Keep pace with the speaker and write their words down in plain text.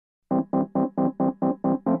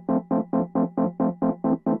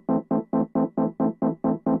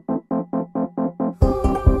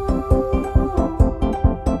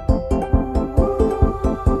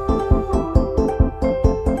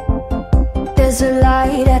There's a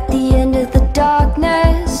light at the end of the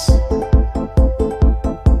darkness.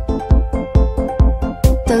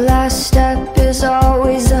 The last step is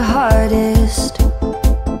always the hardest,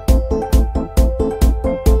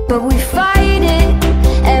 but we fight it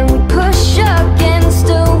and we push against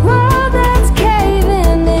a wall that's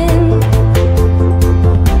caving in.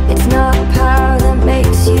 It's not power that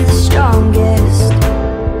makes you the strongest.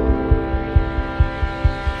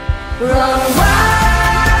 Run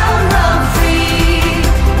wild, run free.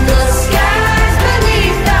 The sky's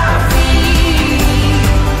beneath our feet.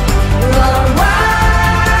 Run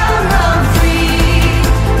wild, run free.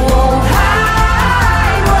 Won't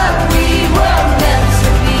hide what we were meant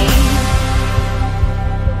to be.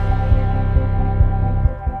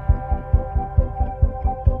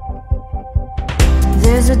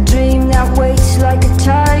 There's a dream that waits like a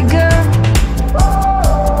tiger.